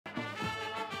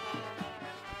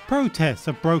Protests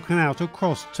have broken out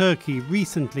across Turkey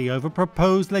recently over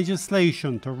proposed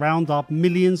legislation to round up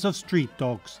millions of street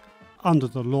dogs. Under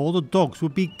the law, the dogs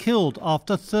would be killed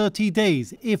after 30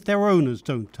 days if their owners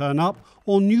don't turn up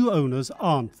or new owners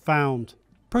aren't found.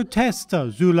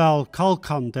 Protester Zulal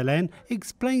Kalkandelen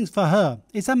explains for her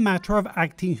it's a matter of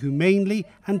acting humanely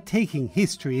and taking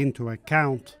history into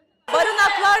account.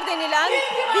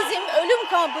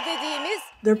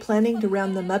 They're planning to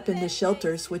round them up into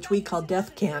shelters, which we call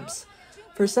death camps.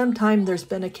 For some time, there's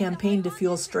been a campaign to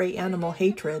fuel stray animal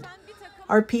hatred.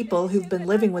 Our people, who've been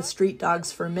living with street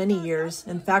dogs for many years,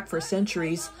 in fact for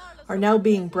centuries, are now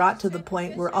being brought to the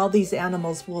point where all these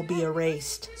animals will be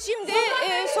erased.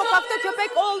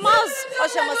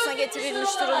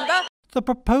 The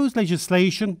proposed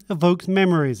legislation evokes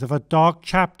memories of a dark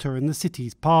chapter in the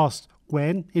city's past,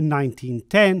 when, in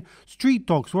 1910, street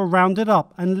dogs were rounded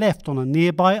up and left on a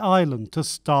nearby island to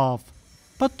starve.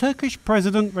 But Turkish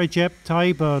President Recep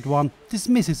Tayyip Erdogan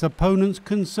dismisses opponents'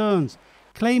 concerns,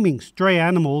 claiming stray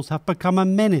animals have become a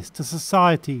menace to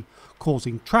society,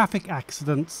 causing traffic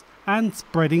accidents and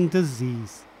spreading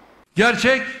disease.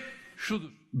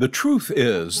 The truth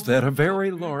is that a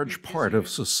very large part of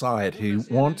society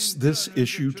wants this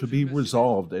issue to be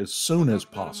resolved as soon as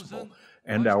possible,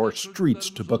 and our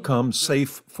streets to become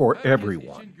safe for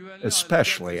everyone,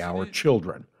 especially our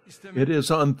children. It is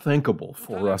unthinkable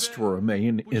for us to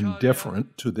remain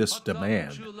indifferent to this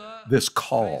demand, this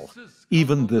call,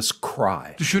 even this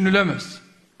cry.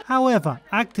 However,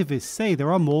 activists say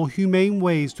there are more humane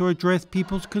ways to address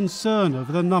people's concern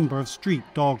over the number of street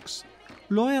dogs.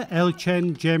 Lawyer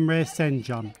Elçen Cemre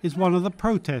Sencan is one of the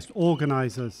protest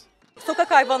organizers.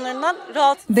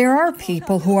 There are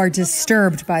people who are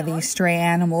disturbed by these stray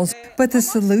animals, but the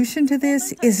solution to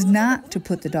this is not to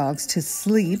put the dogs to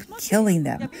sleep, killing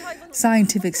them.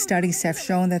 Scientific studies have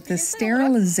shown that the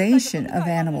sterilization of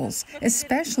animals,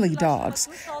 especially dogs,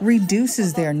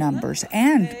 reduces their numbers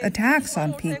and attacks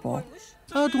on people.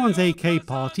 Erdogan's AK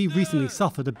party recently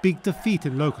suffered a big defeat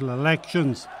in local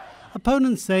elections.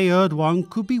 Opponents say Erdogan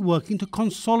could be working to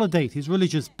consolidate his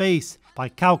religious base by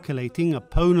calculating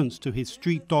opponents to his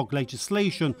street dog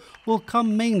legislation will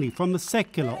come mainly from the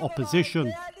secular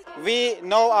opposition. We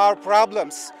know our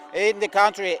problems in the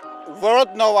country. World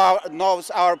knows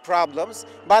our problems,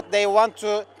 but they want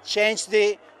to change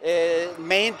the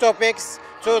main topics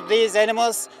to these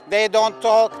animals. They don't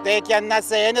talk, they cannot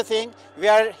say anything. We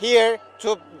are here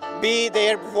to be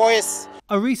their voice.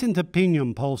 A recent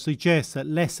opinion poll suggests that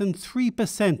less than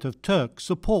 3% of Turks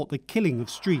support the killing of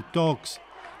street dogs,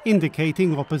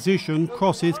 indicating opposition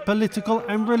crosses political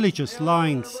and religious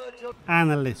lines.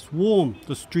 Analysts warn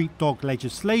the street dog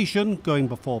legislation going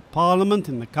before Parliament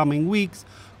in the coming weeks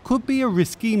could be a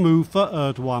risky move for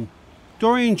Erdogan.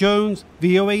 Dorian Jones,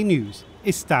 VOA News,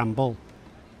 Istanbul.